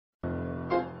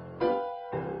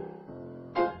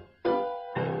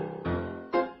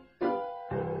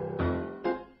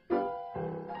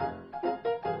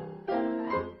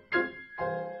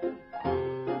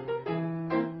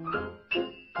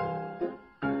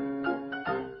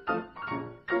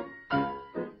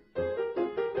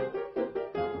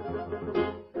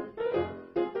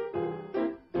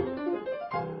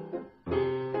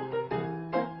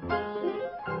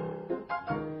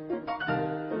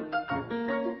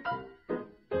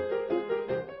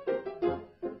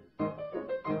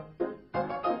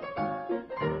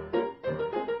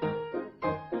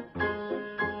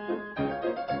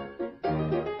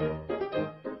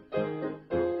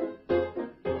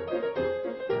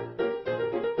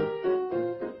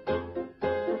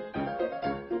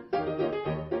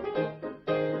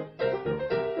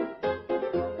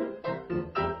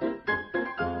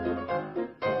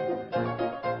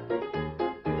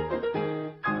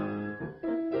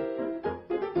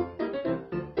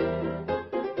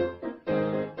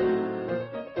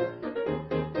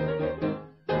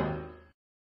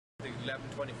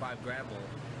1125 Granville,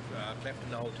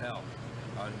 Clifton Hotel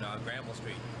on Granville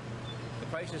Street. The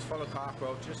place is full of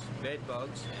cockroaches, bed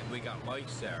bugs, and we got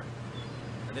mice there.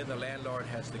 And then the landlord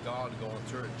has the gall to go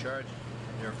and charge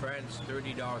your friends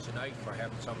 $30 a night for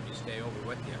having somebody stay over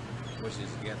with you, which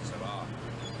is against the law.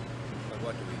 But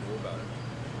what do we do about it?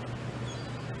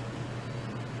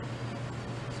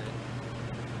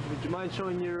 Would you mind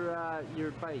showing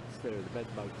your bites there, the bed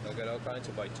bugs? I got all kinds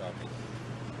of bites on me.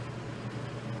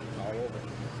 All over.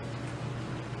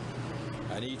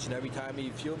 And each and every time he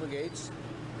fumigates,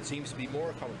 it seems to be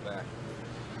more coming back.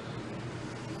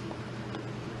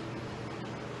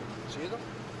 See them?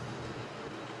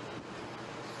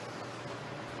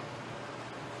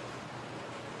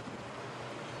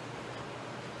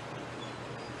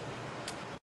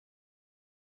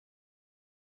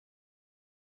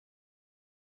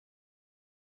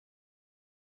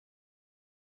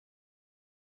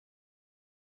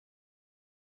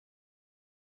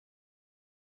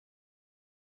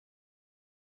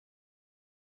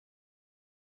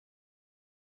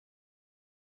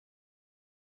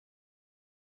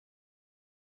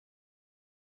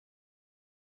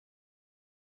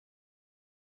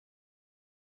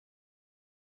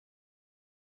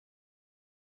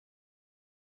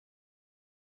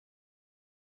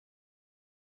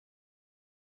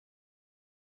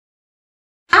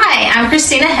 Hi, I'm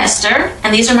Christina Hester,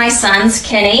 and these are my sons,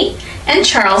 Kenny and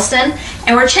Charleston,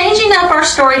 and we're changing up our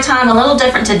story time a little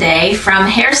different today from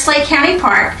Hareslake County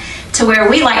Park to where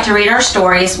we like to read our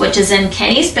stories, which is in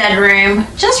Kenny's bedroom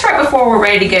just right before we're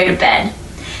ready to go to bed.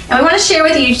 And we want to share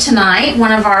with you tonight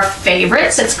one of our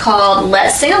favorites. It's called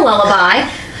Let's Sing a Lullaby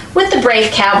with the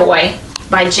Brave Cowboy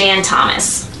by Jan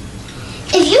Thomas.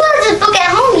 If you have this book at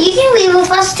home, you can read with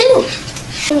us too.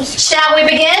 Shall we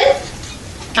begin?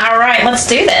 All right, let's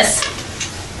do this.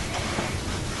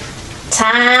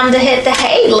 Time to hit the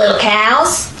hay, little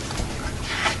cows.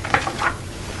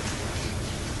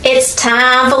 It's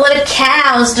time for little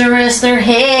cows to rest their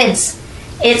heads.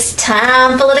 It's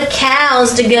time for little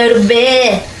cows to go to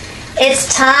bed.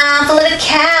 It's time for little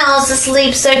cows to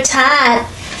sleep so tight.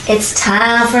 It's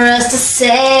time for us to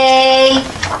say,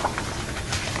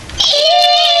 eek!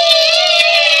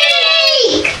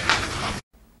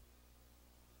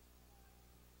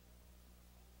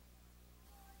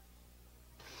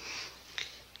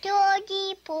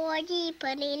 Georgie, Porgy,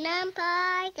 putting on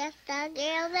pie, just the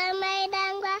girls that made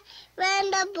them cry. When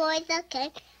the boys are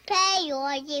came, play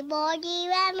Georgie, Porgy,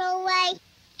 ran away.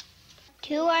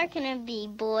 2 are gonna be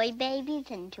boy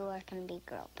babies and 2 are gonna be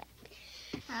girl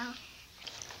babies. Oh.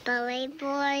 Bully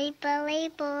boy,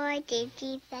 did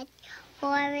Jesus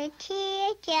for a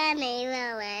tear, Johnny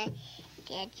Lily?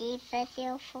 Did Jesus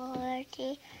you for a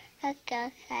tear? A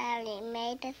girl Sally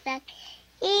made a suck.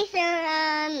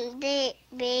 Ethan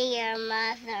be your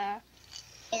mother.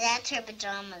 That's her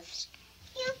pajamas.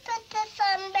 You put this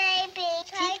on, baby.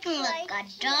 She's gonna look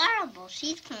adorable.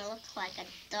 She's gonna look like an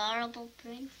adorable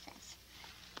princess.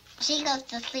 She goes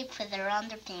to sleep with her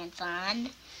underpants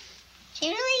on. She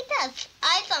really does.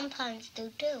 I sometimes do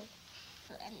too.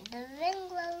 When the wind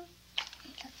blows,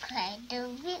 the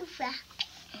cradle will rock.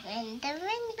 When the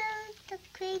wind blows, the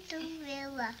cradle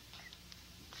will rock.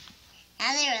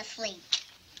 Now they're asleep.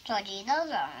 Georgie,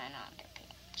 those aren't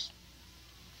underpants.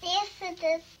 Yes, it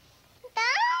is. No,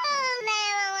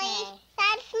 Natalie. Okay.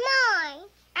 That's mine.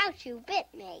 Ouch, you bit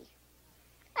me.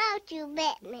 Ouch, you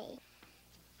bit me.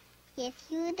 Yes,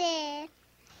 you did.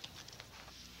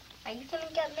 Are you going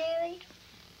to get married?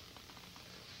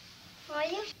 Are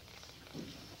you?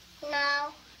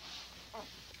 No.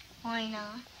 Why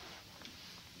not?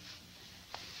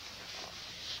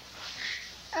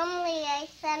 Emily, I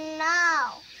said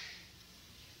no.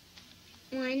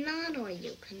 Why not are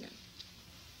you gonna?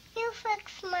 You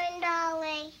fix my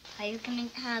dolly. Are you gonna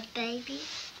have babies?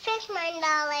 Fix my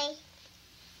dolly.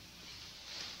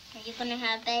 Are you gonna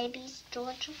have babies,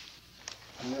 Georgia?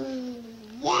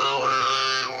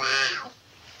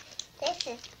 This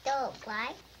is dope,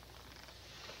 right?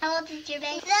 How old is your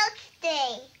baby?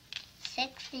 60.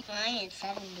 60? Mine is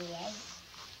 78.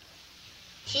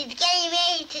 She's getting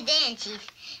married today and she's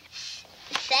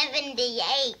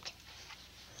 78.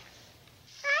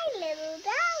 Hi, little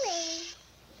dolly.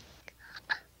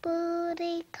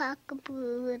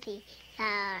 Cockaboody,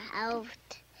 out,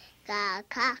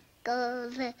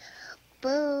 cockles,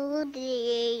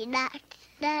 booty, that's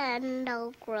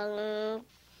the grown.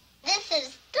 This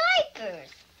is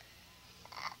diapers.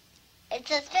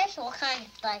 It's a special kind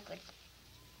of diapers.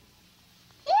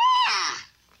 Yeah,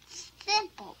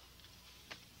 simple.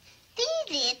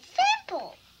 Easy, it's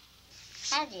simple.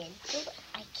 How do you do it?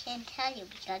 I can't tell you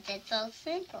because it's so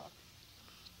simple.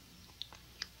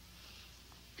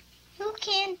 Who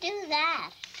can't do that?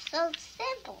 So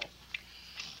simple.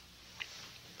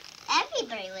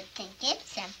 Everybody would think it's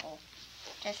simple.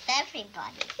 Just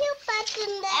everybody. You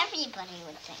button that. Everybody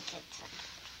would think it's simple.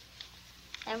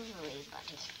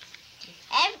 Everybody.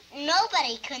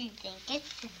 Nobody couldn't think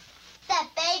it's simple. That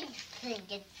babies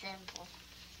think it's simple.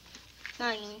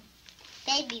 I mean,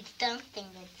 babies don't think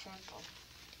it's simple.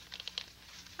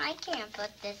 I can't put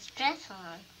this dress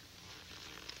on.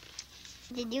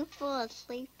 Did you fall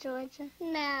asleep, Georgia?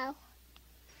 No.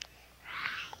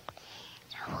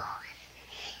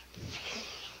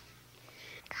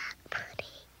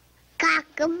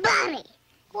 Cockaboody.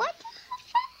 What?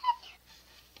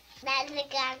 That's a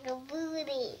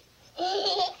cockaboody.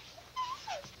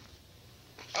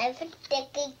 I put the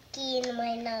cookie in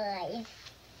my nose.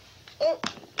 The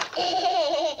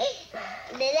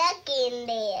ducky in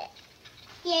there.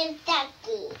 Here's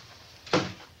Ducky.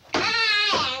 I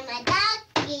am a ducky.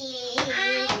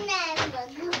 I'm a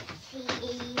goosey.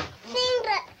 Sing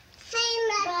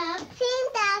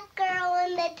that girl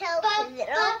in the toe. Is it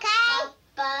okay?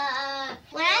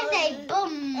 When I say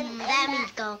boom, that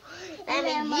means go. That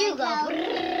means you go.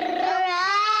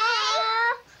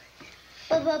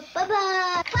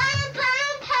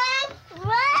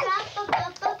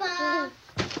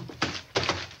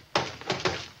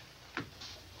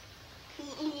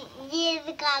 Here's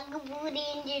a cockaboody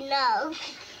in your nose.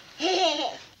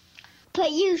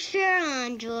 Put your shirt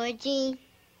on, Georgie.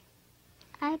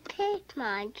 I picked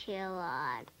my shirt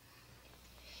on.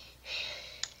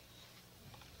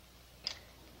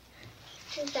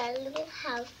 This is our little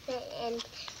house and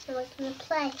we're going to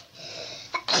play.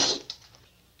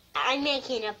 I'm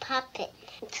making a puppet.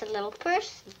 It's a little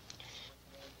person.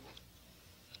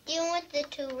 Do you want the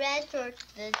 2 reds or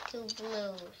the 2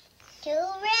 blues? 2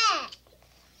 reds.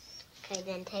 Okay,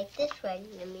 then take this red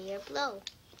and give me your blue.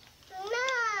 No.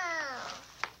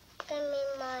 Give me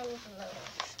mine blue.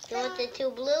 Do you want the 2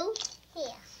 blue?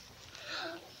 Yeah.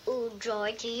 Ooh,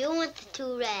 Georgie, you want the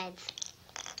 2 reds.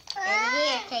 And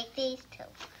here, take these 2.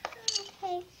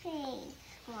 Take these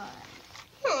one.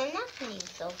 No, I'm not going to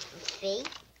use those feet.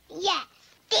 Yes,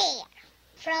 there.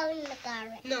 Throw it in the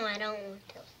garbage. No, I don't want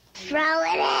to. Throw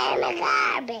it in the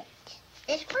garbage.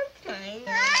 This one's mine. I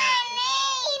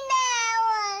need that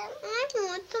one. I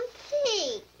want some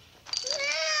feet.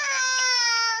 No.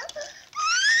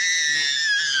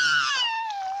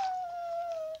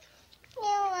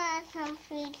 You want some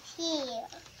feet here.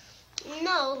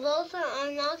 No, those are,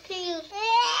 I'm not going to use.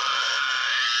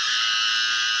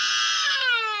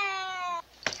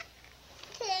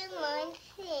 Take my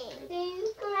feet.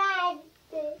 You grabbed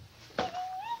it.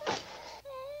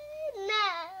 No.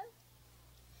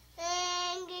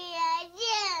 Angry at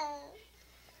you.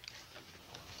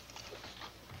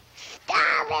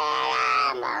 Stop it,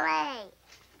 Emily.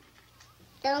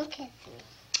 Don't kiss me.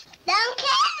 Don't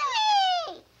kiss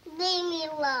me. Leave me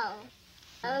alone.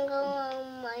 I'm going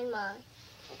on my mom.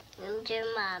 I'm your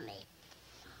mommy.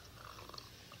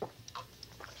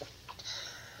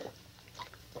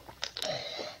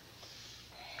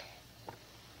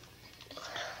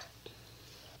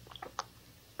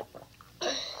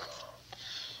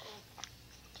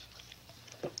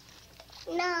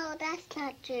 No, that's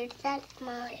not yours. That's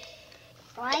mine.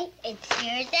 Right? It's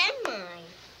yours and mine.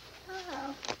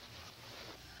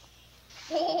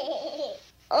 Oh.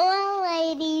 All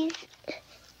ladies,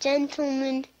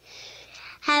 gentlemen,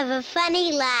 have a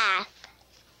funny laugh.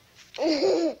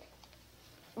 They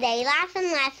laugh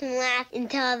and laugh and laugh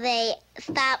until they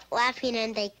stop laughing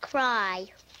and they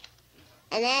cry.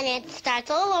 And then it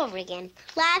starts all over again.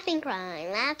 Laughing,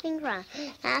 crying, laughing, crying,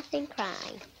 laughing,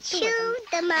 crying. Choose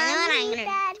the mommy,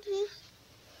 Daddy.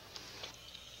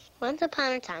 Once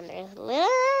upon a time, there was a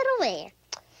little bear.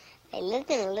 They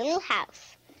lived in a little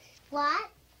house. What?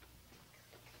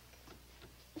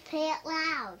 Say it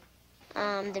loud.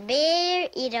 The bear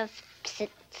eats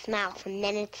its mouth and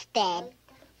then it's dead.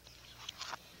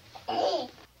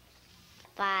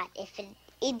 But if it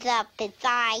eats up its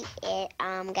eye, it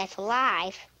gets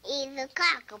alive. Eat the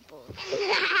cockapoo.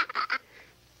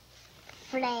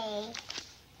 3,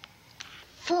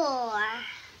 4,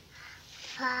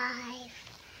 5,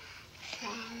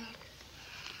 7,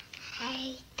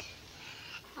 8.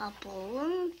 A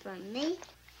balloon for me.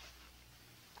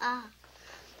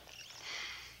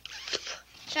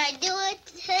 Should I do it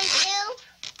to you?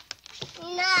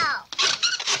 No.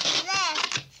 There.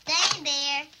 Stay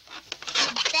there.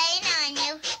 I'm staying on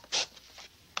you.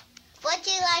 What do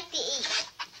you like to eat?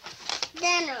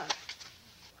 Dinner.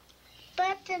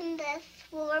 But in this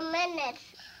 4 minutes.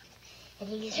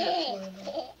 These are 4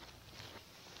 minutes.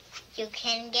 You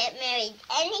can get married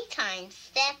anytime,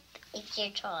 except if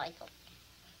you're child.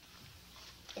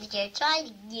 If you're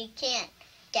excited, you can't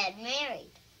get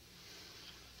married.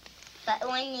 But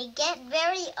when you get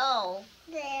very old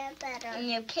and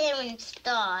your parents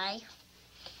die,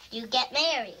 you get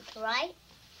married, right?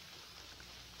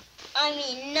 I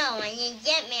mean, no, when you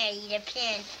get married, your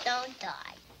parents don't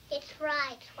die. It's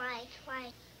right.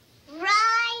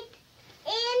 Right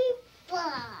in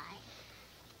by.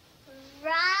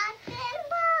 Rock and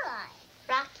by.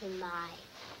 Rocky my.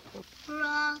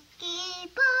 Rocky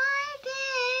by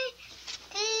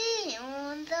day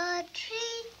on the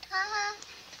treetop.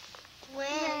 When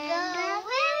the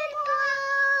wind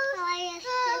blows,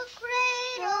 the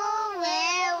cradle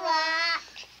will rock.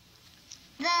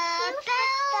 The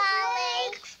bell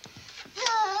rings,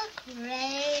 the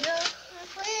cradle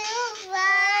will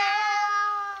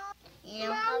rock. You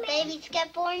know how babies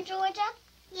get born, Georgia?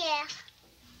 Yeah.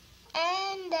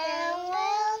 And then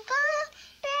we'll go,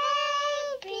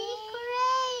 baby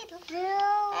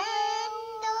cradle,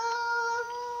 and all.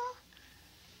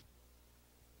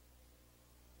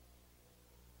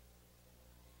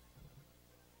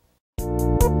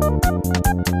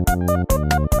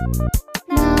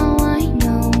 Now I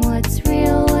know what's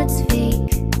real, what's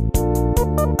fake.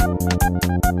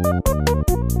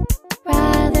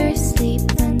 Rather sleep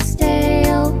than stay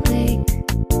awake.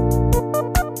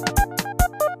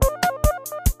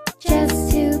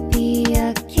 Just to be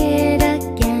a kid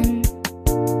again.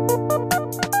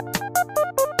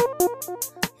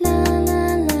 La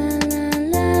la la la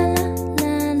la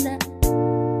la la.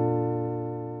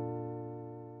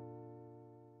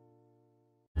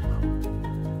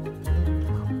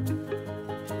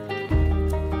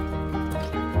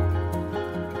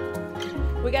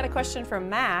 We got a question from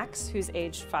Max, who's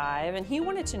age 5, and he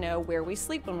wanted to know where we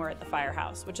sleep when we're at the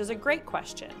firehouse, which is a great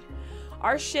question.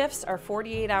 Our shifts are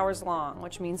 48 hours long,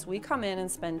 which means we come in and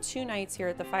spend 2 nights here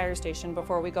at the fire station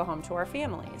before we go home to our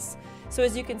families. So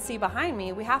as you can see behind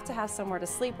me, we have to have somewhere to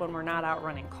sleep when we're not out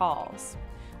running calls.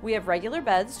 We have regular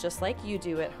beds, just like you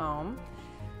do at home.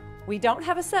 We don't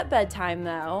have a set bedtime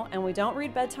though, and we don't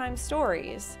read bedtime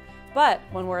stories. But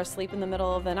when we're asleep in the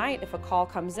middle of the night, if a call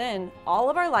comes in, all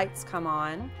of our lights come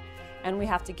on, and we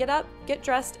have to get up, get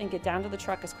dressed, and get down to the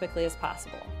truck as quickly as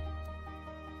possible.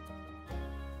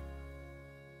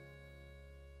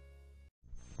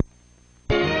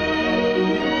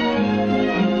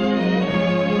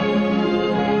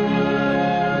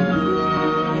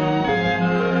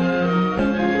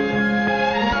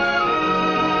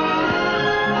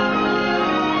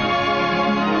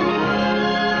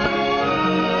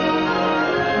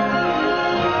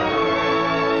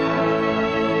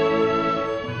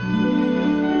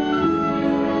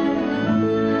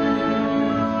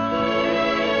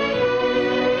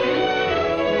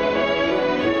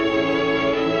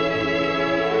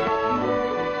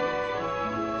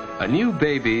 A new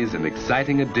baby's an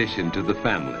exciting addition to the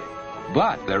family,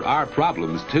 but there are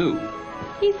problems too.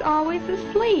 He's always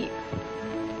asleep.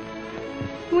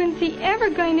 When's he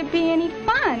ever going to be any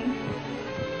fun?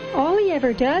 All he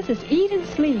ever does is eat and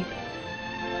sleep.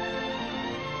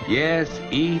 Yes,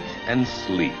 eat and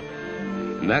sleep.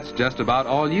 And that's just about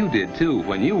all you did too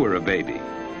when you were a baby.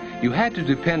 You had to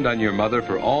depend on your mother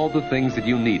for all the things that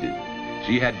you needed.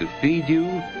 She had to feed you,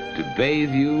 to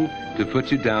bathe you, to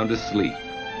put you down to sleep.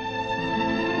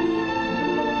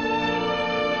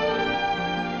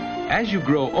 As you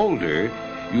grow older,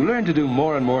 you learn to do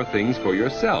more and more things for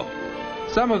yourself.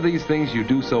 Some of these things you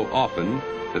do so often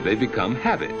that they become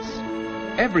habits.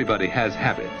 Everybody has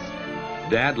habits.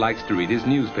 Dad likes to read his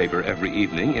newspaper every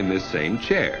evening in this same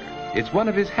chair. It's one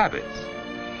of his habits.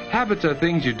 Habits are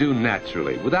things you do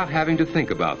naturally without having to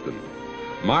think about them.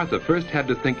 Martha first had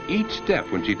to think each step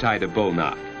when she tied a bow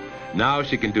knot. Now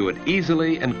she can do it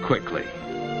easily and quickly.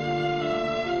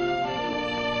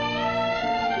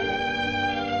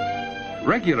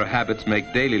 Regular habits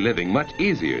make daily living much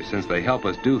easier since they help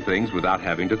us do things without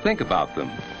having to think about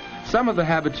them. Some of the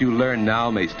habits you learn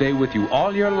now may stay with you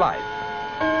all your life.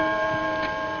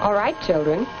 All right,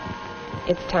 children.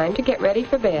 It's time to get ready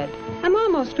for bed. I'm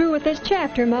almost through with this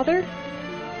chapter, Mother.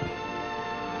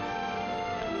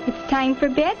 It's time for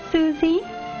bed, Susie.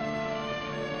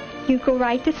 You go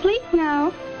right to sleep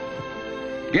now.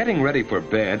 Getting ready for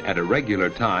bed at a regular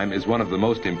time is one of the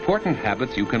most important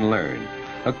habits you can learn.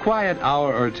 A quiet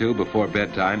hour or two before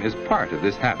bedtime is part of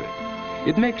this habit.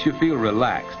 It makes you feel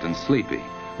relaxed and sleepy,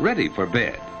 ready for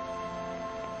bed.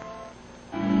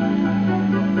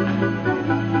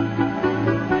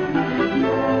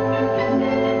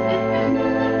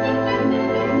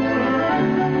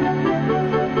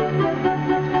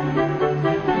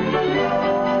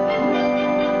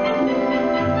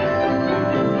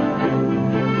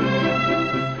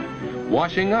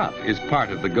 Washing up is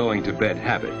part of the going to bed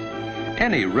habit.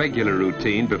 Any regular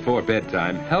routine before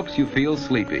bedtime helps you feel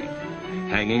sleepy.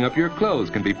 Hanging up your clothes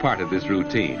can be part of this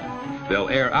routine. They'll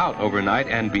air out overnight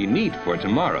and be neat for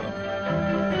tomorrow.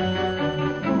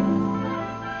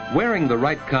 Wearing the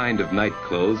right kind of night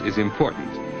clothes is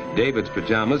important. David's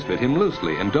pajamas fit him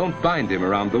loosely and don't bind him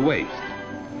around the waist.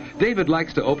 David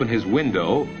likes to open his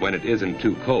window when it isn't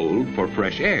too cold for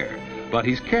fresh air, but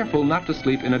he's careful not to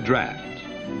sleep in a draft.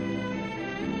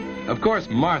 Of course,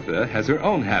 Martha has her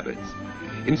own habits.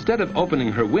 Instead of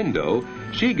opening her window,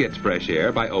 she gets fresh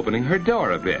air by opening her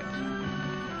door a bit.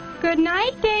 Good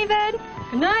night, David.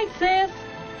 Good night, sis.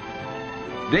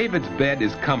 David's bed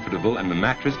is comfortable and the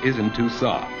mattress isn't too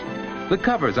soft. The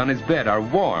covers on his bed are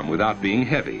warm without being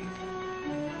heavy.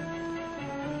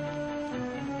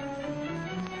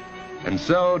 And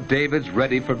so David's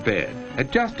ready for bed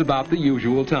at just about the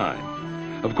usual time.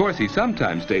 Of course, he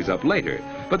sometimes stays up later,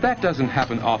 but that doesn't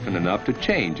happen often enough to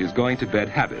change his going to bed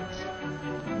habits.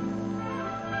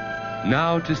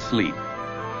 Now to sleep.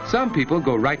 Some people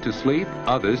go right to sleep,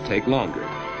 others take longer.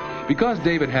 Because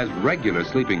David has regular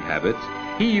sleeping habits,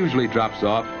 he usually drops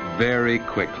off very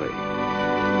quickly.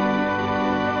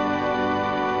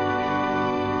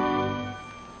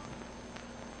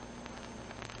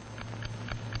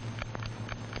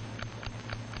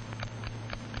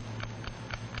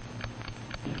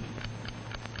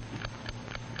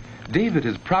 David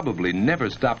has probably never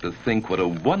stopped to think what a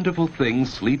wonderful thing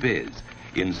sleep is.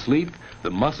 In sleep,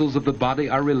 the muscles of the body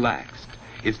are relaxed.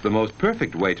 It's the most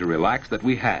perfect way to relax that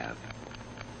we have.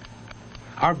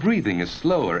 Our breathing is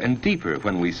slower and deeper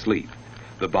when we sleep.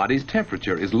 The body's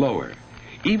temperature is lower.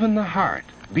 Even the heart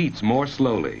beats more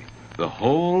slowly. The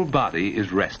whole body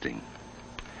is resting.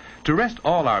 To rest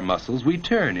all our muscles, we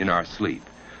turn in our sleep.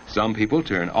 Some people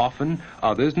turn often,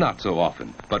 others not so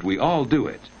often, but we all do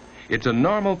it. It's a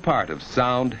normal part of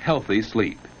sound, healthy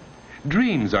sleep.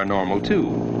 Dreams are normal too.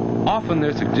 Often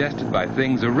they're suggested by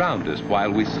things around us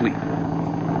while we sleep.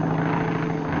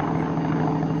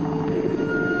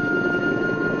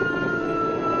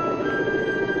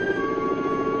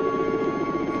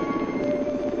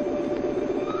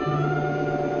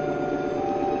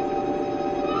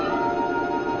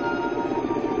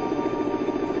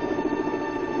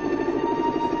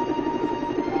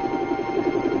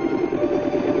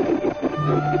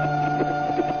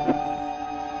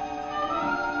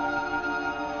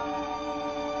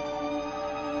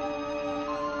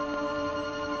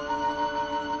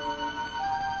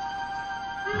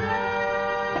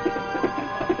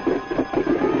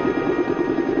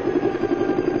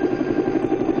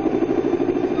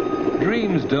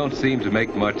 Dreams don't seem to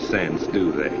make much sense,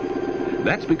 do they?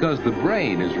 That's because the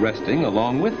brain is resting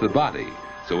along with the body,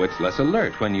 so it's less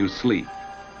alert when you sleep.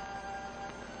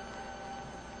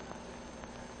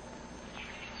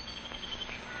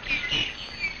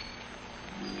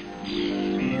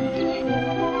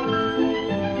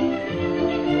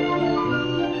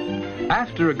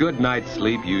 After a good night's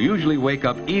sleep, you usually wake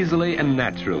up easily and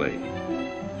naturally.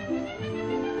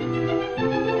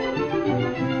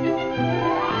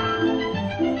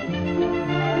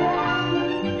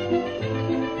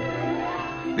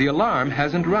 The alarm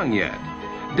hasn't rung yet.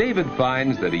 David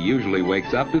finds that he usually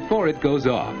wakes up before it goes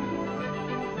off.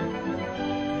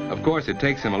 Of course, it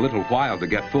takes him a little while to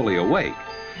get fully awake.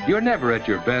 You're never at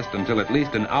your best until at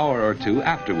least an hour or two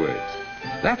afterwards.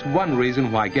 That's one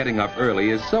reason why getting up early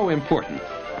is so important.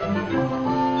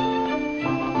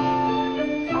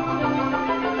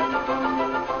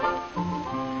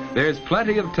 There's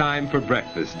plenty of time for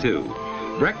breakfast, too.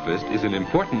 Breakfast is an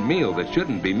important meal that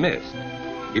shouldn't be missed.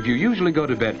 If you usually go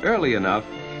to bed early enough,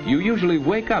 you usually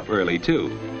wake up early,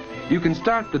 too. You can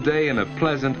start the day in a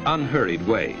pleasant, unhurried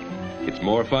way. It's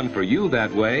more fun for you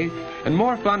that way, and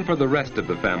more fun for the rest of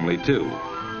the family, too.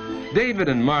 David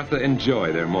and Martha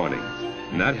enjoy their mornings,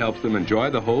 and that helps them enjoy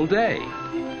the whole day.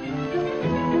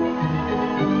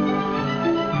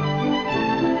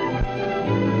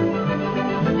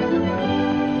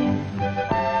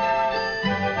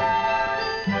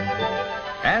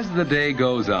 As the day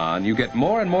goes on, you get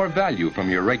more and more value from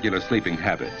your regular sleeping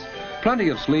habits. Plenty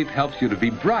of sleep helps you to be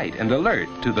bright and alert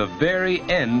to the very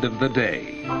end of the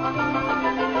day.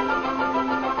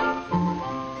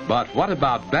 But what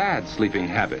about bad sleeping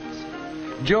habits?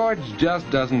 George just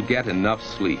doesn't get enough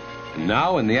sleep. And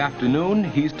now in the afternoon,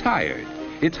 he's tired.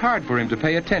 It's hard for him to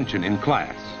pay attention in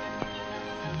class.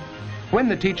 When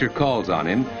the teacher calls on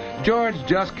him, George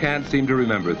just can't seem to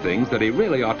remember things that he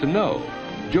really ought to know.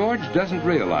 George doesn't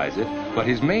realize it, but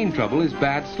his main trouble is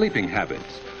bad sleeping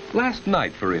habits. Last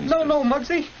night, for instance... No,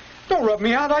 Muggsy. Don't rub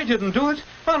me out. I didn't do it.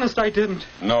 Honest, I didn't.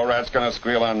 No rat's gonna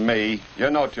squeal on me. You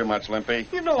know too much, Limpy.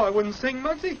 You know I wouldn't sing,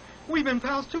 Muggsy. We've been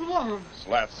pals too long.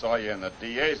 Slats saw you in the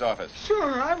DA's office.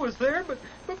 Sure, I was there, but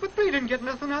they didn't get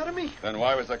nothing out of me. Then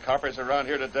why was the coppers around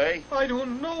here today? I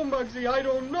don't know, Muggsy, I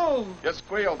don't know. You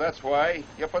squealed, that's why.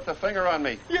 You put the finger on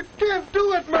me. You can't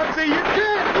do it, Muggsy, you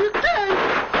can't, you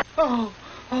can't. Oh.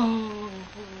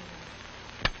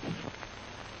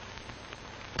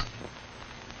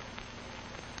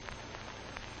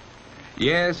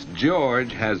 Yes,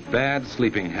 George has bad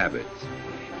sleeping habits.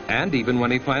 And even when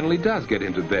he finally does get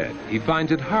into bed, he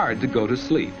finds it hard to go to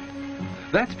sleep.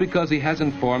 That's because he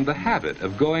hasn't formed the habit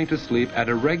of going to sleep at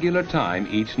a regular time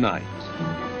each night.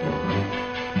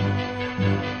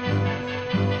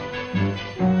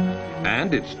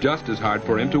 And it's just as hard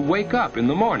for him to wake up in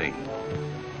the morning.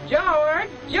 George!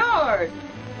 George!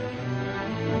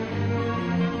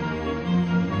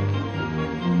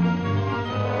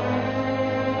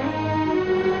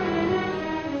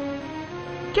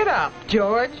 Get up,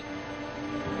 George.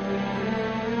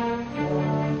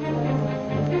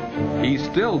 He's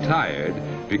still tired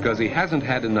because he hasn't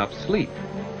had enough sleep.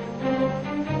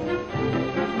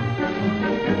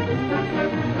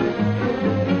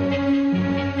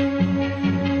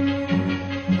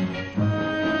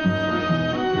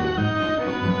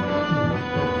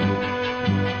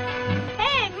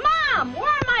 Hey, Mom, where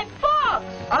are my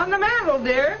books? On the mantel,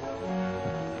 dear.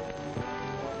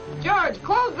 George,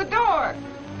 close the door.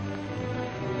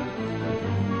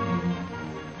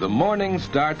 The morning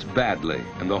starts badly,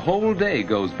 and the whole day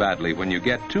goes badly when you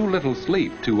get too little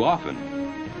sleep too often.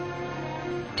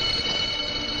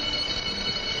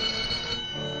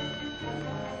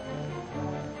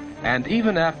 And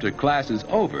even after class is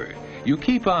over, you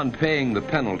keep on paying the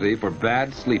penalty for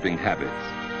bad sleeping habits.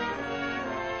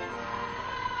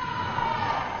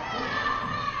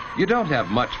 You don't have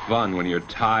much fun when you're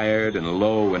tired and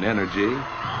low in energy.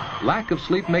 Lack of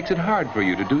sleep makes it hard for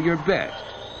you to do your best.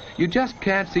 You just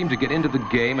can't seem to get into the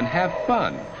game and have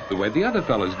fun the way the other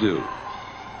fellas do.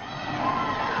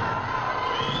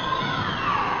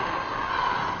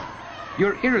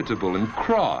 You're irritable and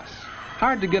cross,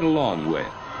 hard to get along with.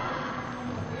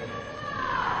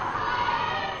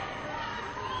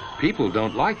 People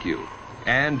don't like you,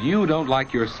 and you don't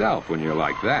like yourself when you're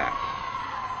like that.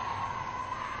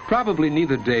 Probably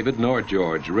neither David nor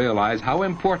George realize how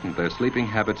important their sleeping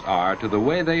habits are to the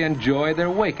way they enjoy their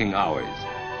waking hours.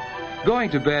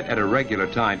 Going to bed at a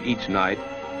regular time each night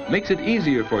makes it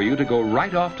easier for you to go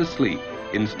right off to sleep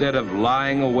instead of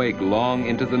lying awake long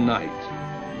into the night.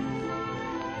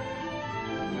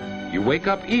 You wake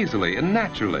up easily and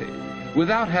naturally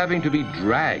without having to be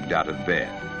dragged out of bed.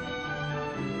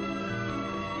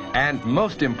 And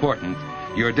most important,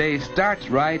 your day starts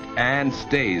right and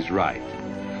stays right.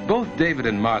 Both David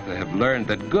and Martha have learned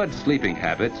that good sleeping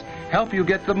habits help you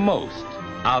get the most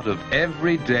out of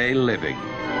everyday living.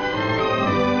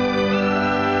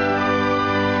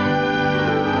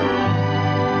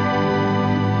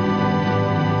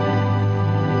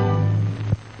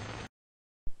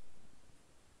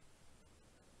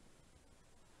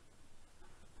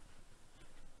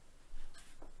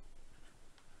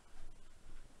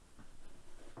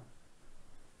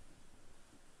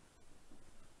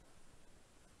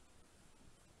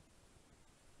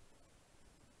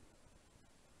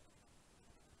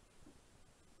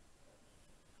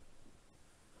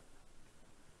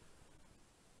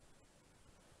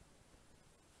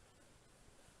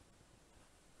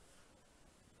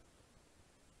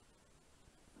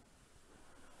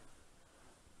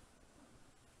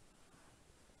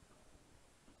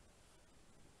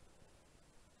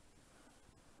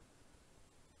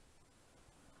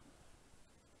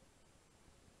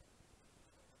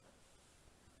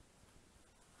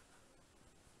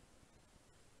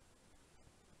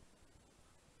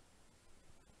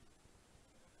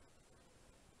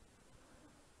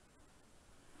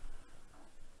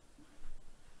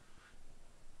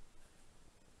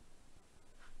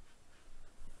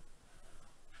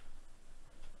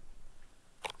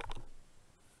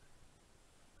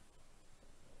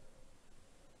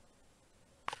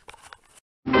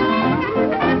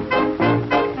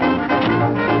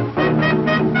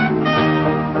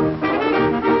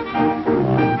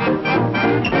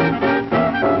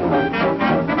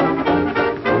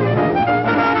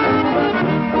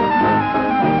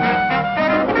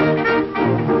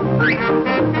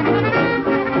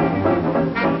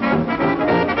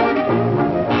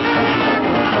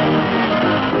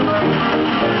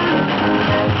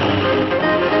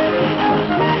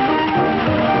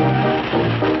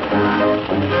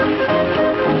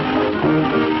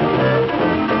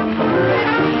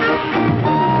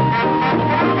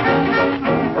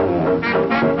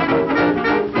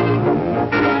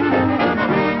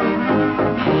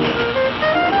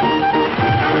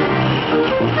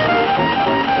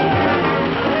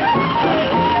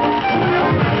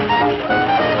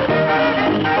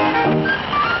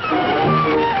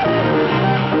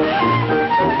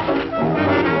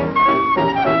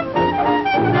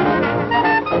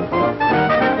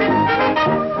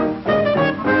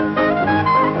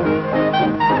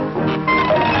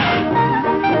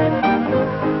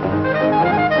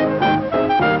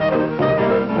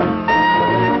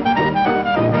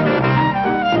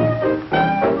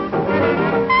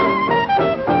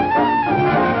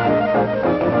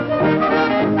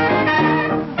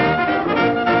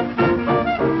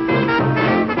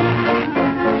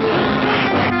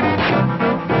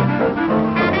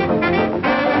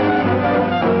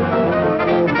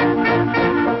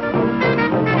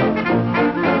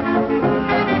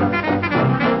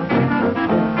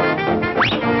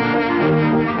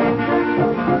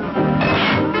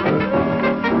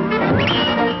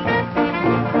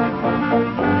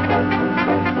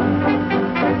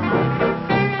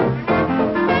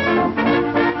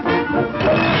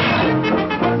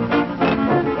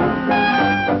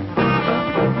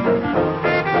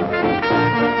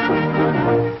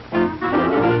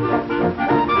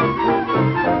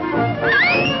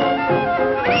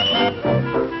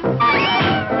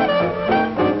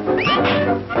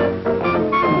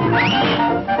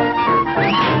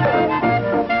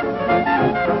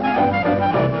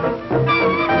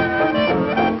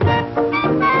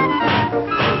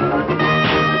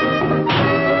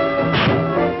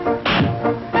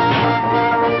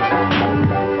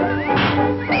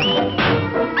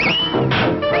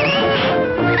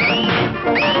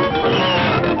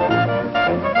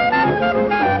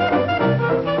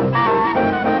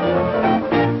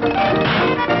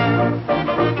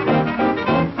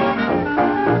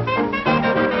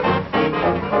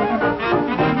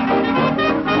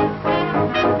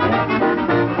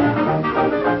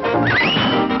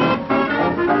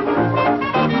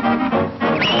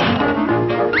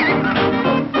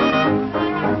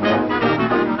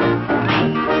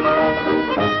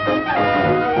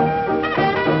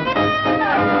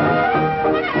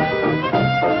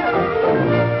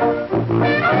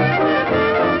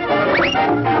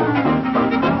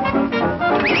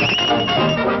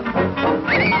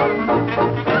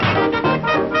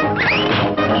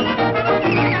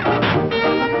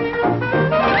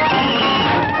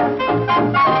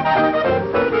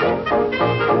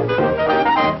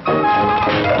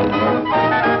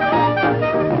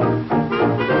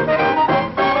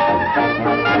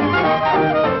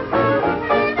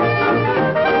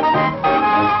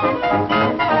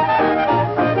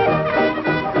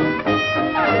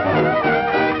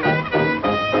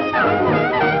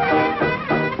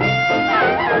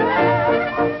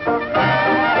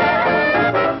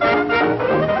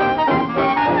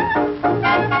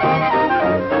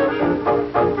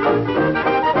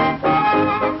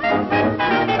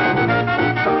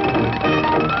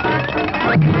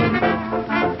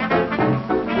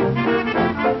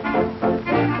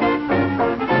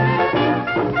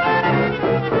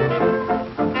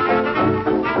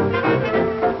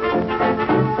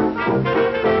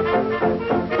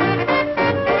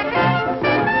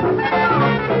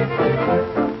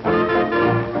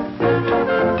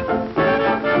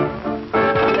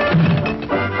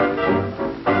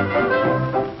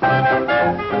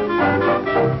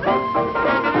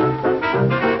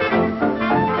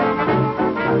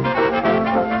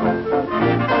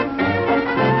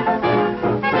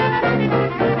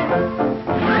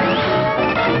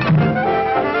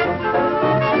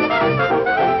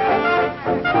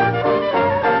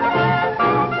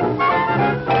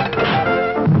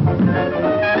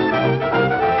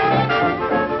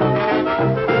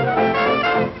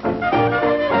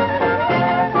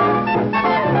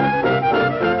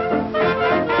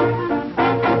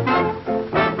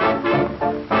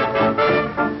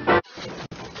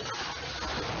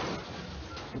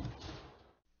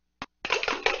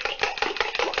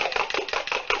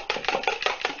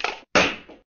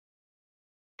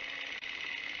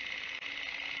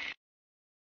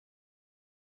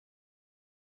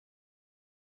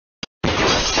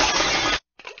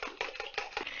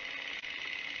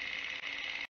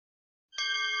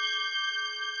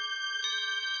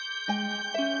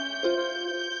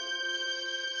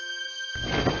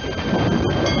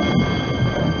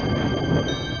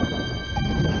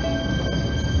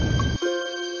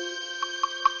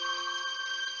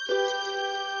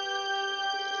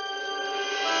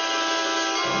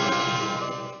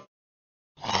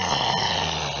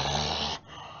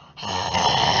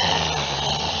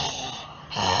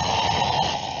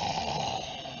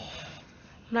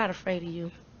 I'm not afraid of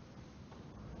you.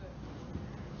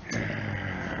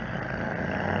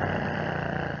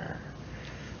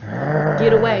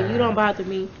 Get away. You don't bother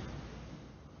me.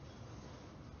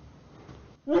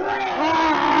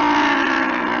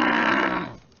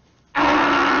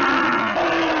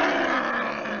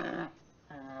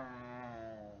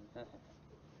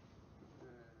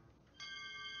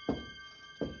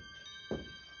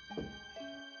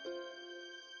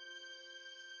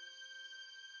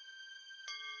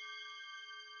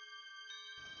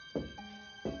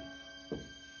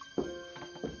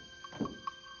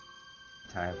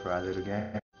 Time for our little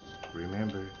game.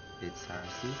 Remember, it's our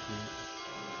secret.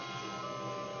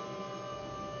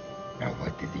 Now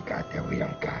what did he got that we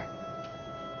don't got?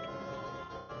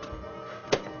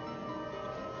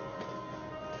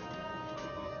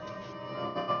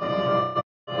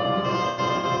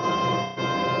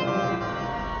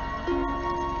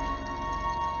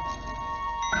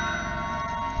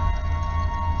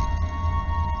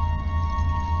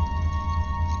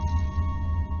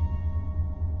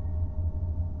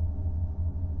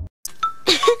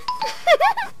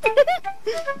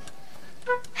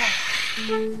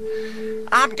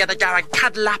 I'm gonna go and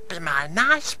cuddle up in my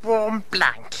nice warm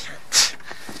blanket.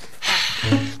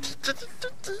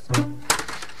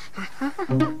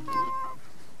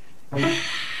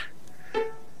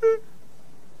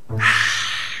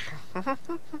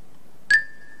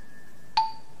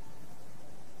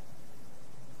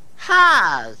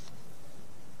 Hi.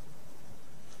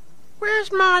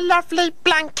 Where's my lovely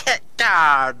blanket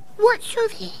gone? What's all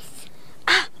this?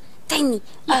 Ah, Tiny,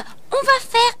 on va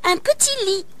faire un petit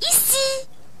lit ici.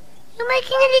 You're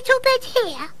making a little bed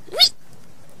here? Oui.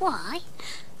 Why?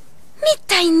 Mais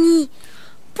Tiny,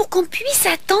 pour qu'on puisse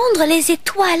attendre les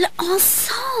étoiles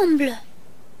ensemble.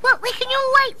 What, we can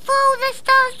all wait for all the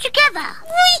stars together?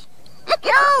 Oui.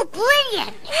 Oh,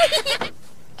 brilliant.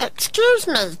 Excuse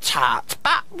me, Tots,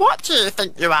 but what do you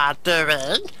think you are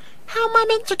doing? How am I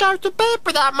meant to go to bed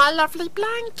without my lovely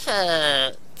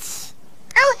blanket?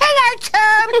 Oh, hello,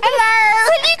 Tom.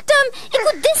 Hello. Salut, Tom.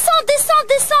 Écoute, descends.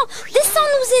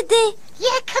 Descends nous aider.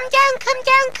 Yeah, come down, Tom.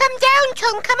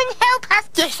 Come and help us.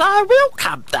 Yes, I will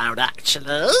come down,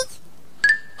 actually.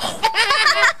 Oh,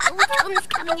 Tom's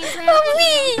coming as well. Oh, oui.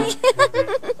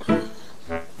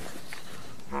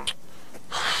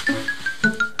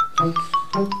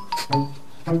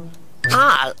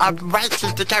 I am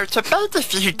waiting to go to bed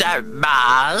if you don't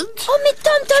mind. Oh, mais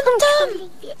Tom.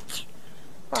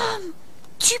 Tom,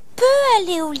 tu peux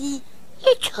aller au lit.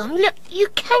 Yeah, Tom, look, you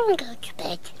can go to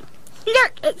bed.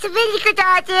 Look, it's a really good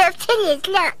idea of Tilly's,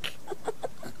 look.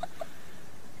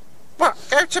 What,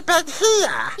 go to bed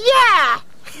here? Yeah.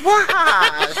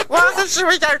 Why? Why should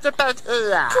we go to bed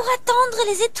here? Pour attendre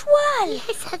les étoiles.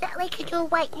 Yeah, so that we can all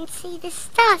wait and see the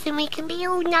stars and we can be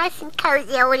all nice and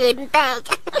cozy all in bed.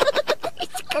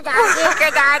 It's a good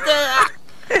idea.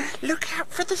 Look out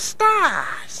for the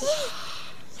stars.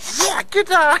 Yeah,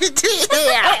 good idea.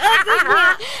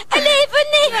 Allez,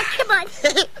 venez. Yeah, come on.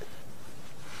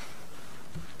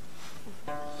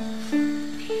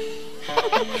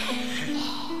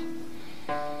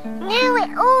 Now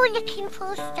we're all looking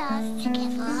for stars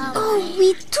together, aren't we? Oh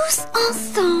oui, tous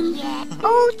ensemble. Yeah,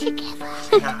 all together.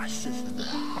 Nice, isn't it?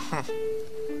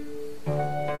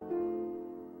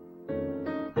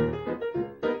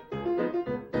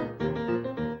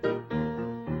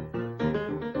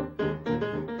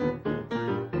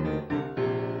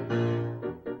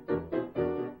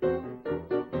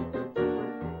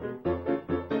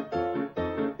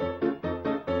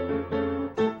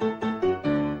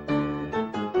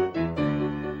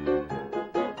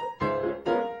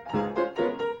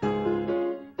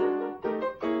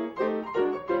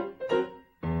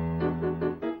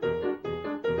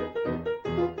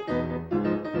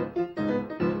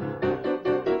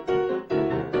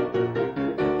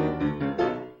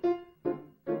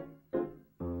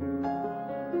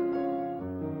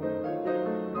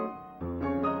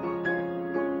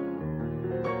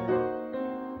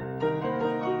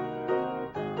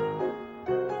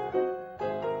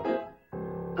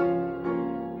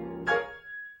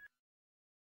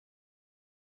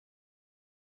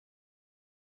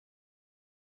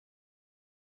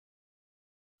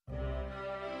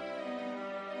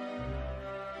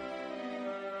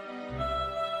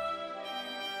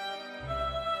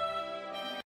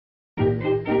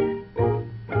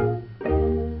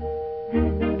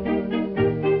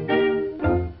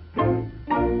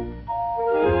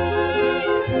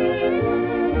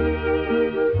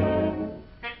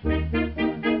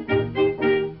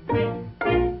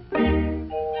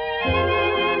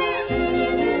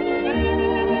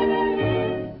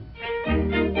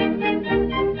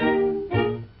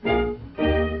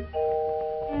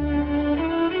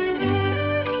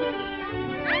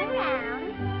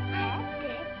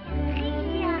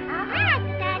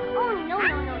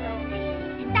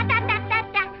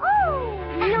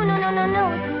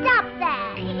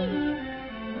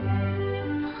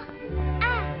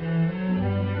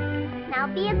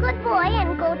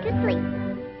 to sleep.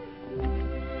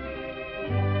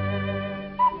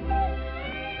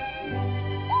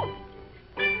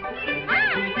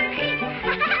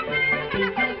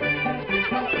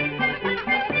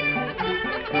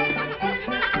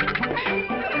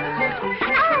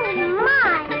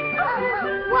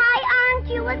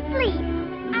 Asleep.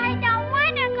 I don't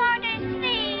want to go to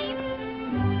sleep.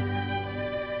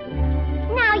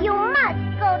 Now you must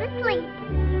go to sleep.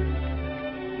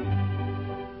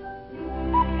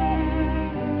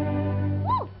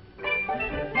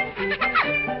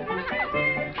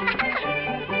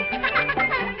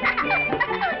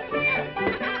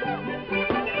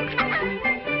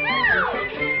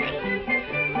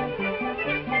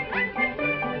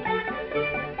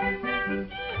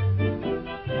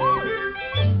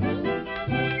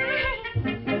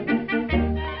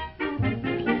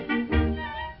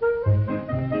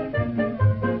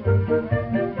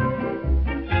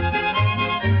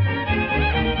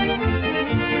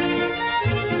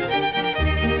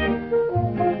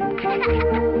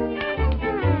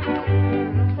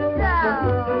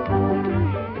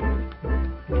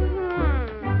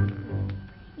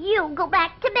 Go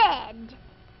back to bed.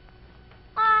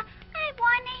 I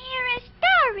want to hear a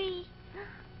story.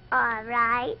 All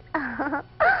right.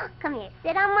 Come here,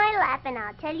 sit on my lap and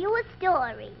I'll tell you a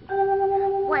story.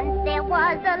 Once there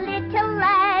was a little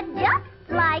lad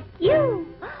just like you.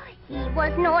 He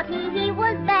was naughty, he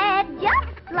was bad,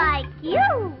 just like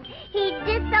you. He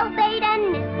disobeyed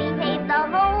and misbehaved the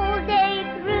whole day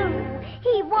through.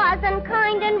 He wasn't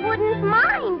kind and wouldn't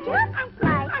mind, just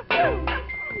like you.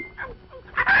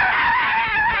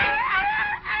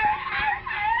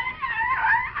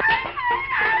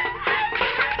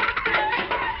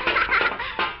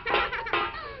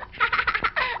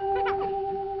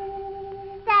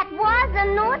 That was a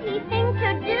naughty thing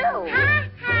to do. Ha,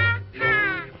 ha,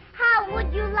 ha. How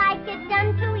would you like it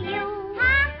done to you?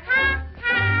 Ha, ha,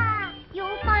 ha.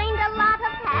 You'll find a lot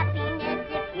of happiness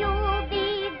if you'll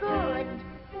be good.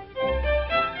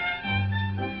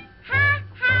 Ha,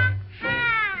 ha, ha.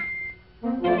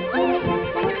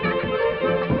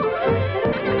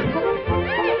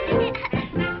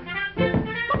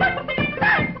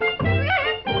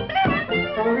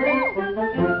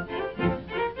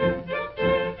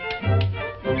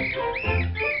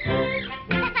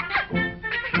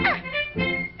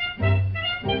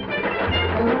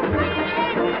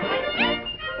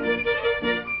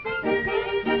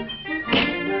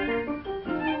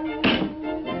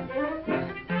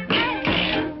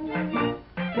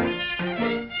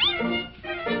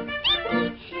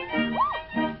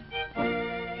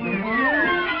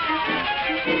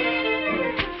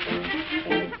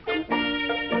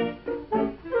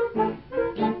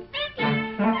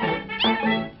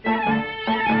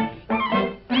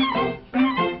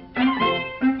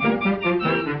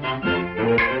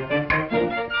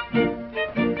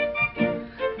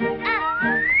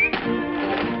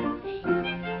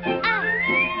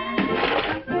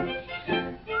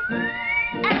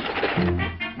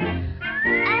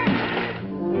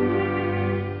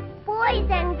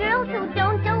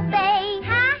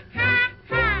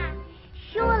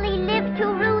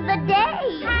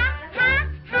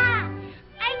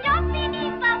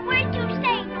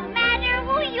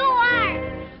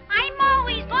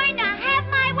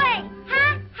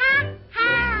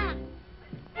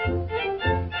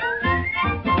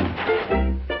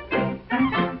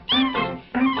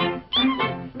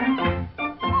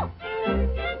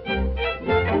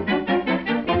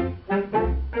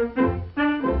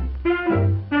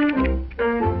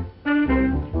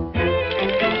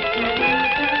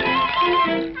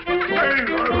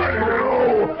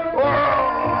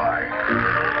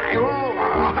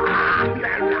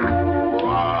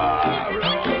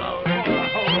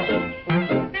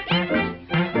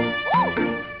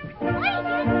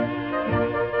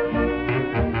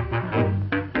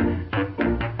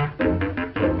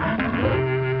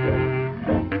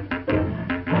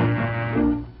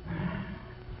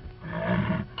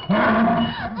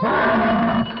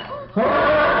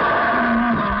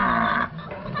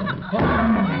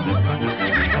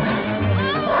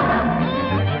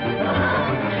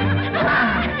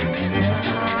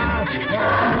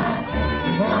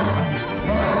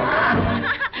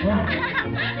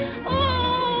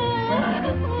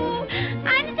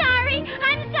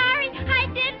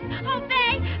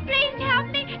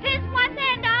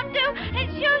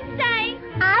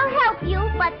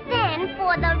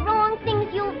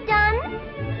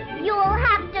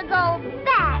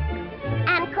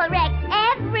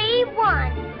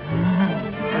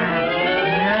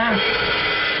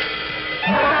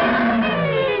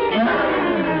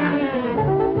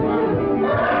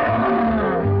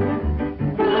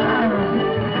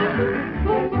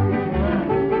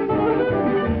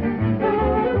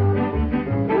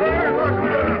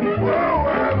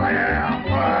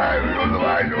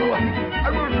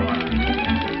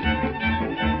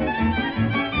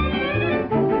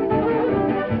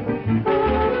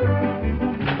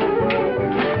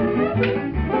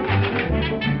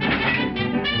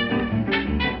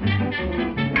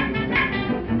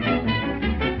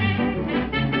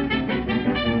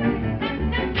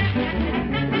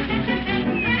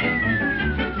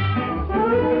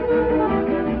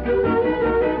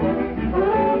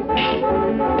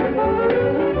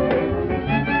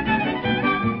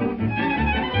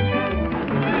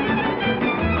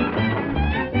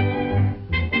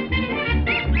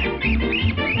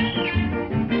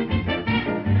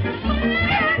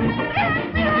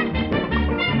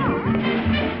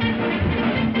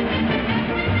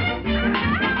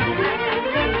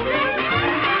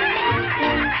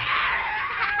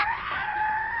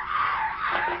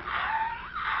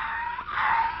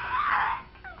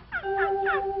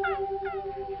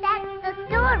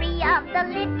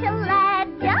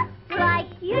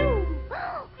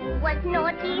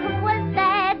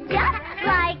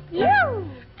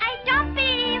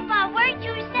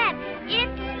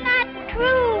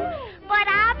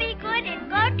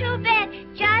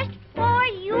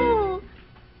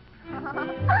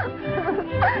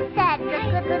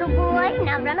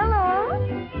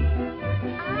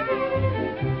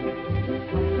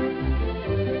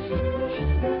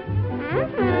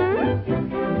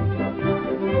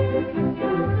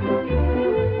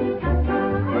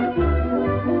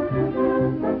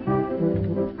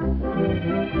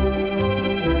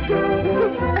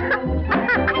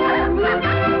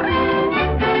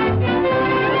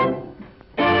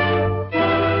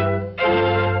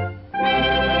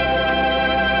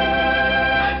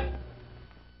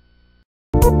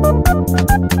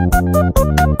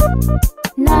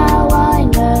 Now I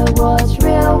know what's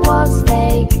real, what's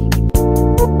fake.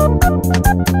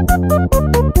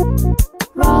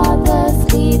 Rather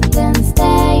sleep than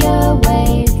stay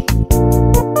awake.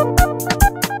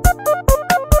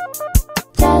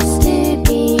 Just to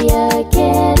be a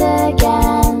kid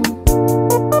again.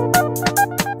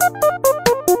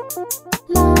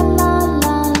 La la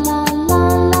la la la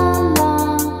la la.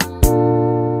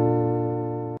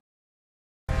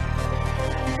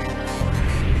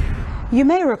 You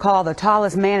may recall the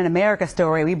tallest man in America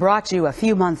story we brought you a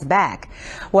few months back.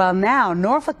 Well, now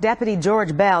Norfolk Deputy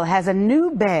George Bell has a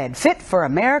new bed fit for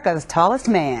America's tallest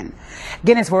man.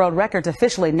 Guinness World Records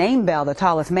officially named Bell the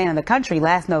tallest man in the country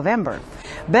last November.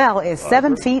 Bell is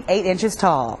 7 feet 8 inches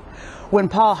tall. When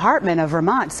Paul Hartman of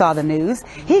Vermont saw the news,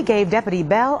 he gave Deputy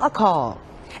Bell a call.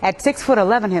 At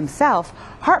 6'11" himself,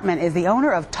 Hartman is the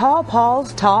owner of Tall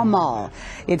Paul's Tall Mall.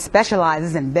 It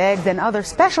specializes in beds and other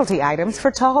specialty items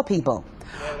for tall people.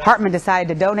 Hartman decided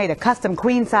to donate a custom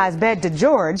queen-size bed to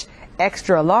George,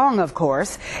 extra long of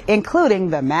course, including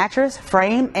the mattress,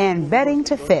 frame, and bedding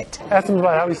to fit. Asked him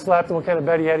about how he slept and what kind of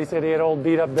bed he had. He said he had an old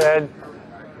beat-up bed.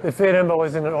 It fit him but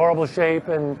was in an horrible shape,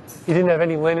 and he didn't have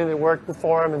any linen that worked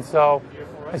for him. And so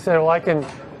I said, well, I can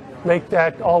make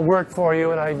that all work for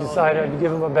you, and I decided I'd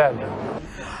give him a bed.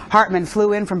 Hartman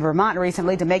flew in from Vermont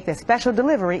recently to make the special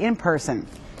delivery in person.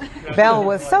 Bell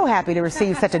was so happy to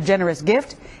receive such a generous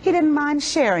gift, he didn't mind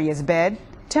sharing his bed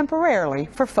temporarily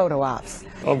for photo ops.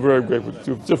 I'm very grateful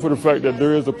too, just for the fact that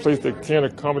there is a place that can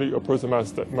accommodate a person my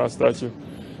stature.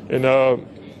 And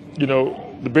you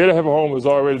know, the bed I have at home is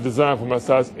already designed for my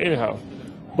size anyhow,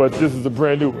 but this is a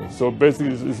brand new one, so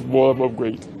basically it's more of an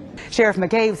upgrade. Sheriff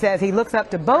McCabe says he looks up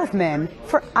to both men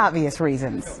for obvious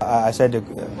reasons. I said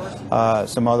to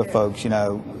some other folks, you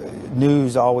know,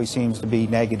 news always seems to be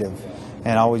negative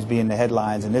and always be in the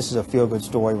headlines, and this is a feel-good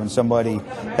story when somebody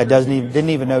that didn't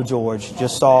even know George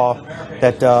just saw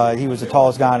that he was the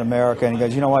tallest guy in America, and he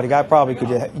goes, you know what, the guy probably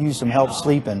could use some help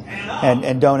sleeping,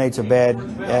 and donates a bed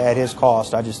at his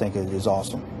cost. I just think it is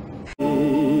awesome.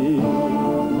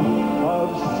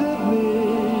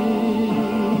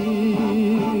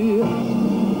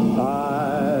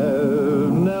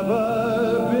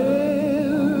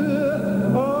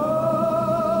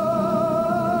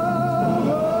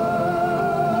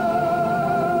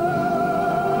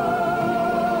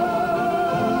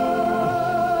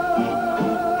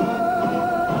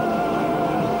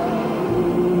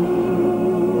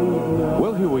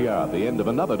 Of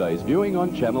another day's viewing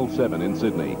on Channel 7 in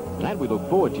Sydney. And we look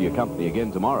forward to your company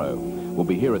again tomorrow. We'll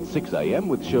be here at 6 a.m.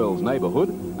 with Shirl's Neighbourhood,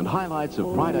 and highlights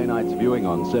of Friday night's viewing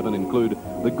on 7 include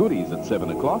The Goodies at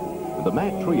 7 o'clock, and the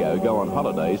Mad Trio go on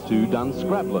holidays to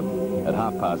Dunscraplin. At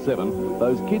 7:30,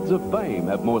 those Kids of Fame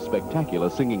have more spectacular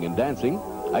singing and dancing.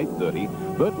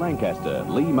 8:30, Burt Lancaster,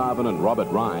 Lee Marvin and Robert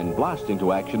Ryan blast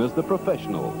into action as the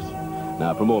professionals.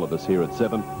 Now from all of us here at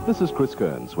 7, this is Chris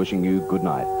Kearns wishing you good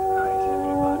night.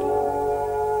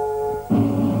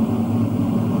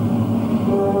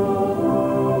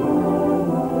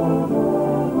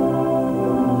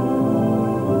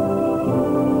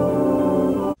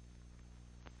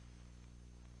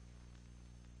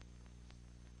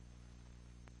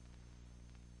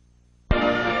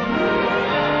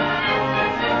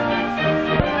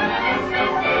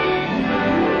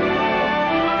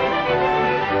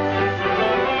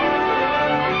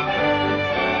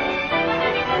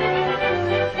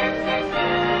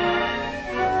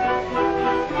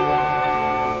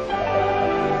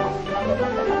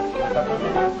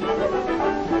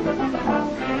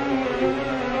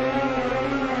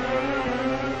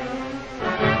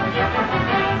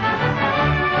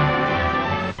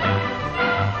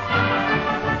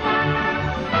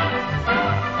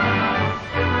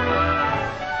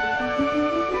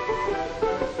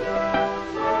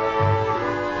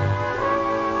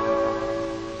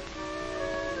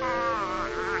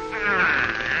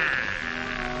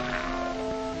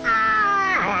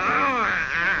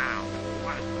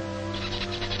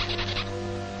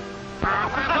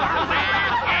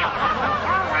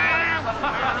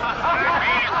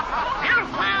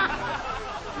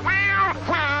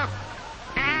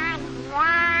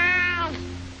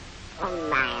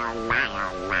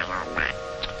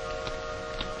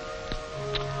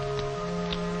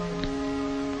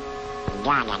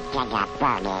 Gonna take a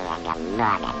pony in the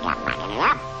morning, somebody,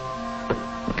 yep?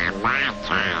 I'm my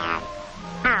child.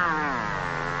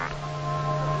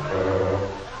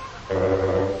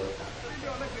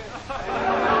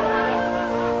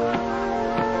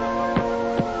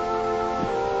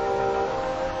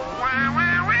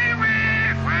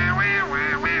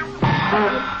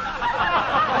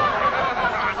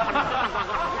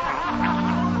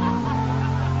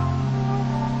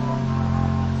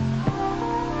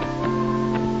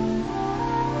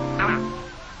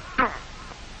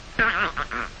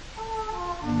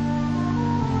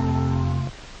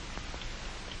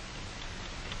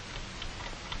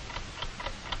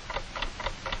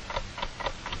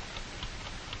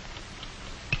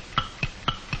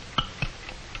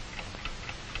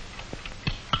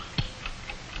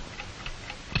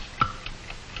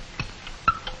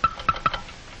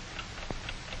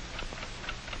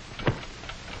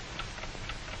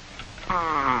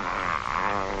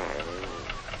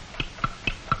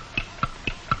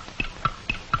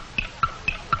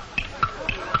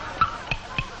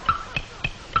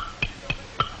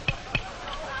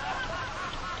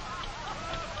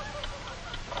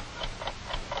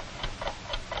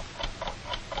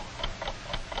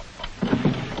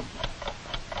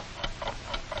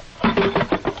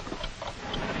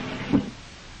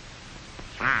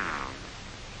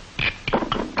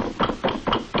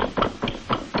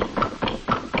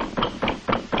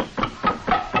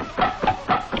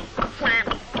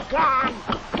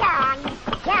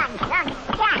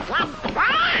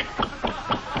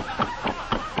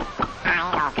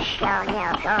 kill you,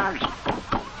 dog.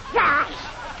 Yes!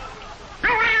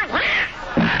 Around here!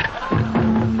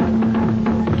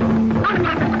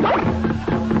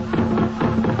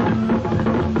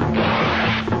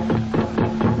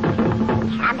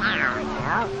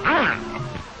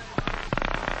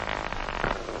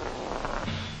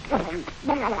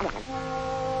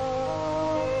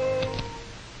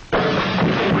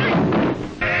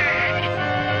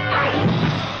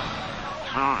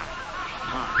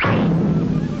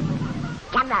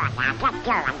 Come on now, get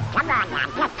going. Come on now,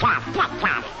 get tough, get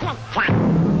tough, get tough.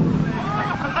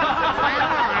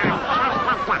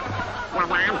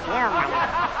 Well, I'm human.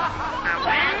 I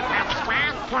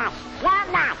stand just so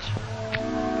much.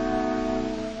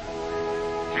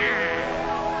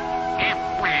 At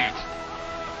last.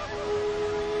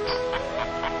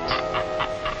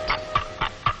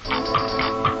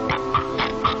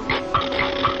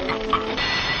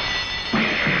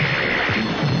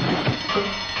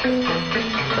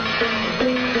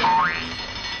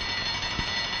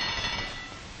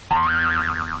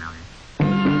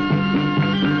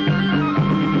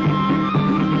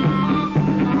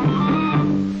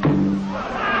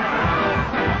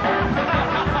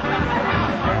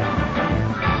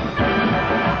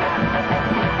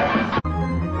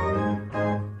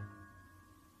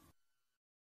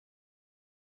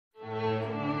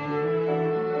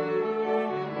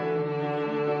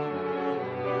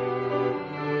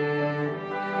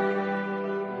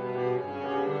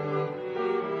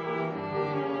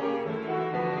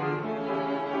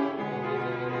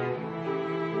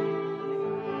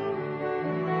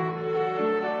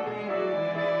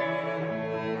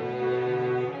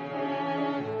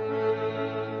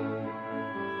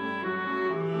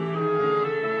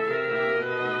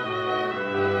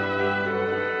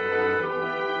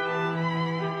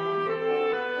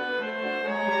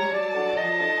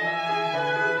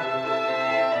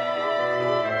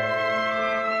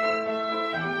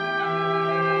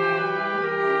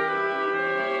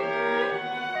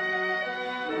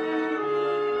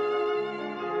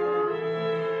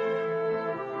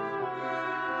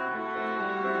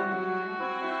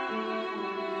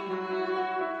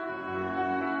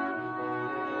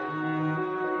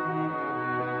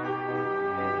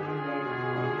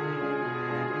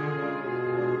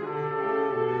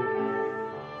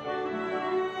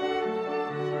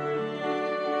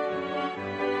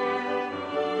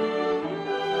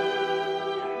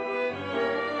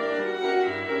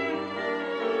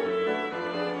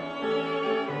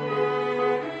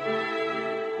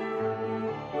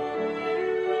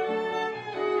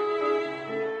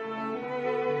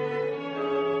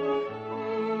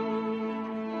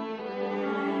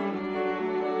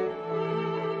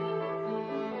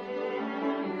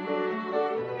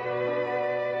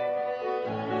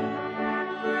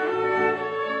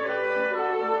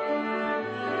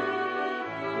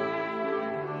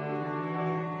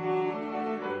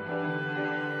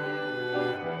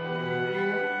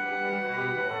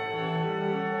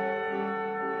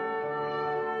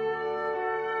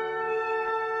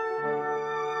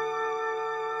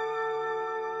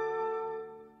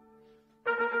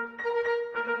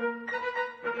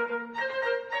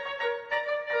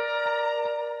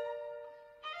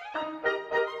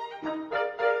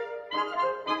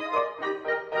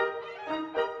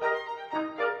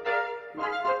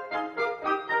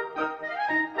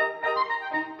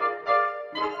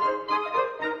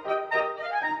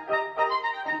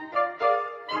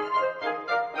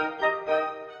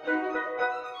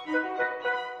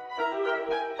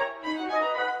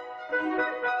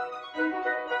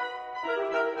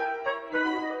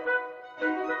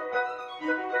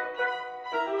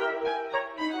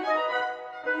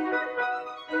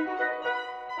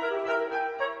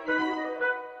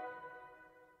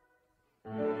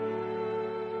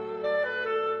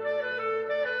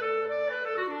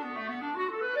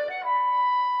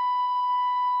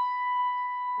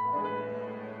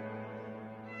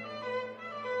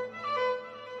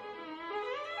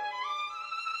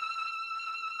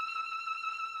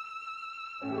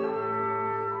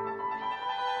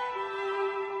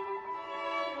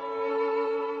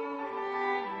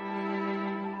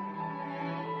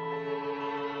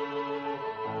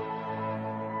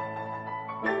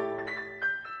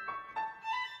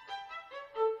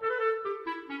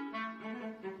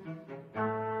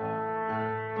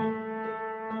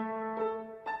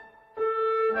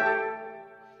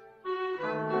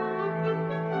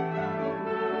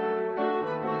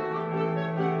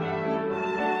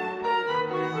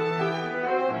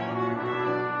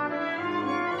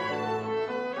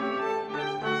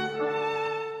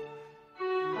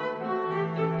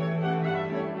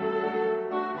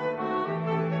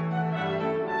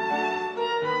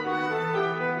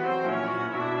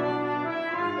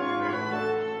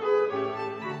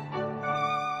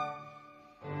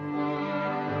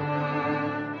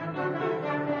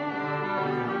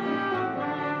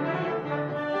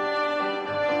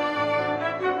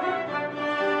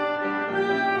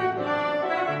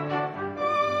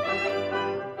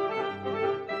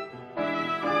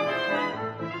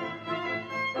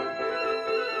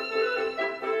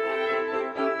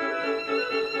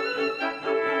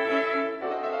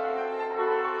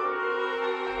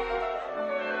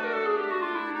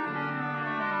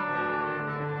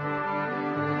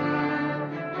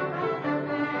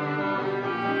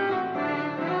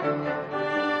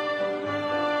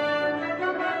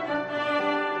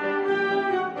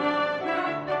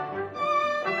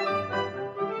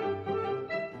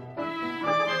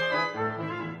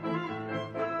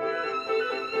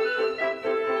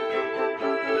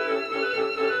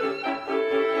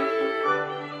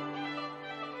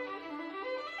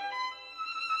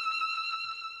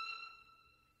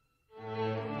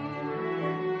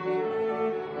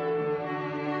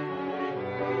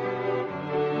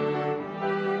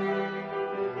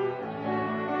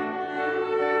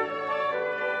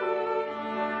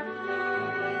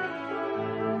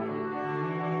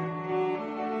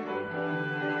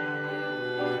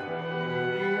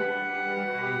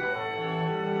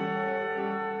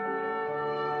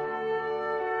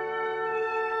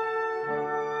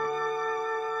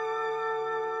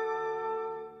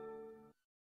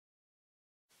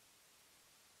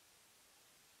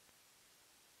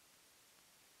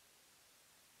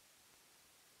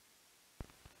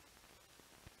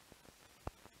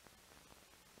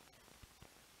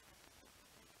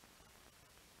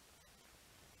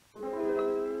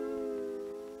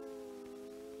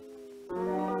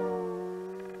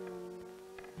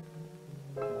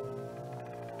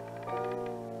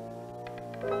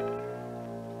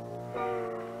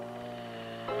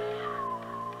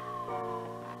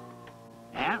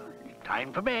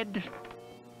 time for bed.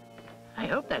 I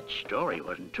hope that story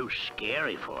wasn't too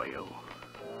scary for you.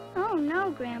 Oh, no,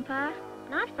 Grandpa.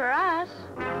 Not for us.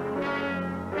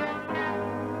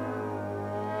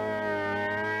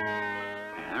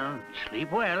 Well,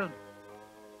 sleep well.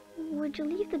 Would you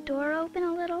leave the door open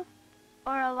a little?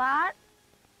 Or a lot?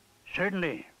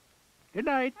 Certainly. Good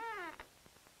night.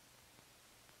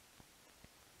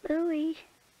 Louie.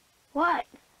 What?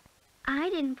 I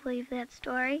didn't believe that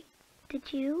story.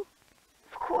 Did you?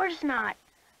 Of course not.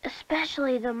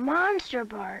 Especially the monster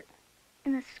part.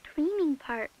 And the screaming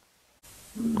part.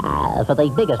 For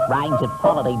the biggest range of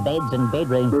quality beds and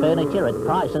bedroom furniture at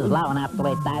prices low enough to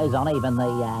let those on even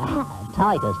the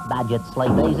tightest budget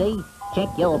sleep easy, check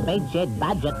your Bedshed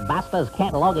Budget Busters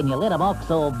catalogue in your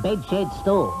letterbox or Bedshed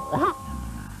store.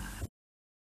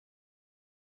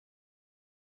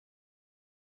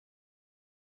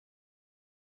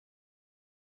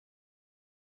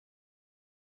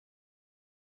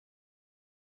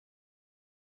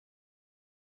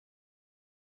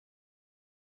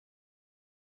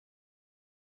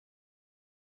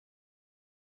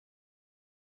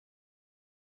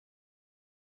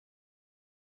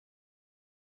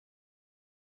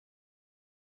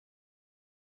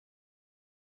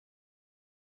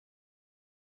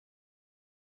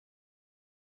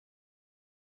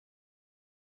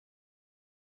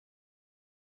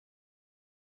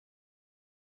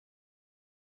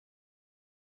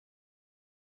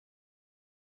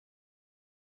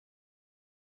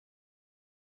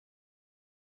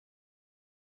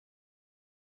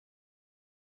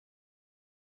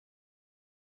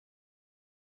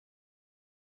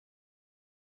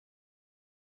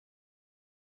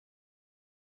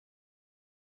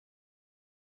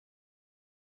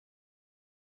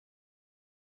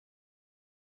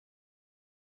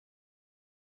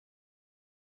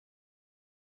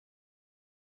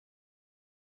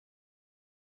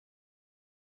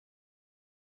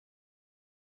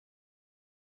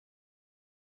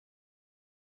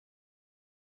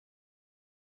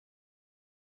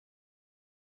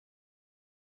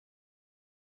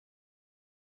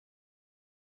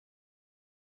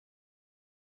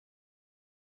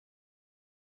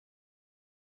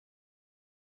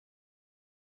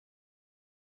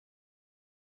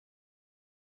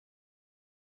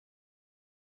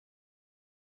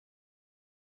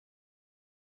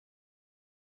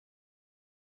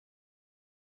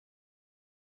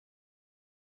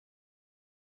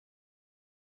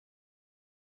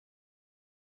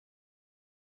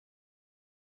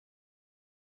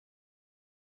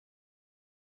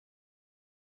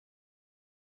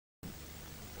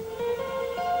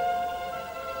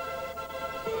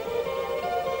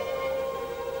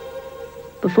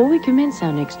 Before we commence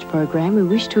our next program, we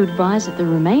wish to advise that the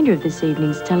remainder of this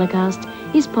evening's telecast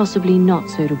is possibly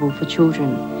not suitable for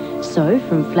children. So,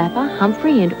 from Flapper,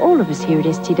 Humphrey and all of us here at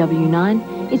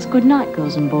STW9, it's good night,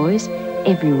 girls and boys,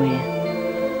 everywhere.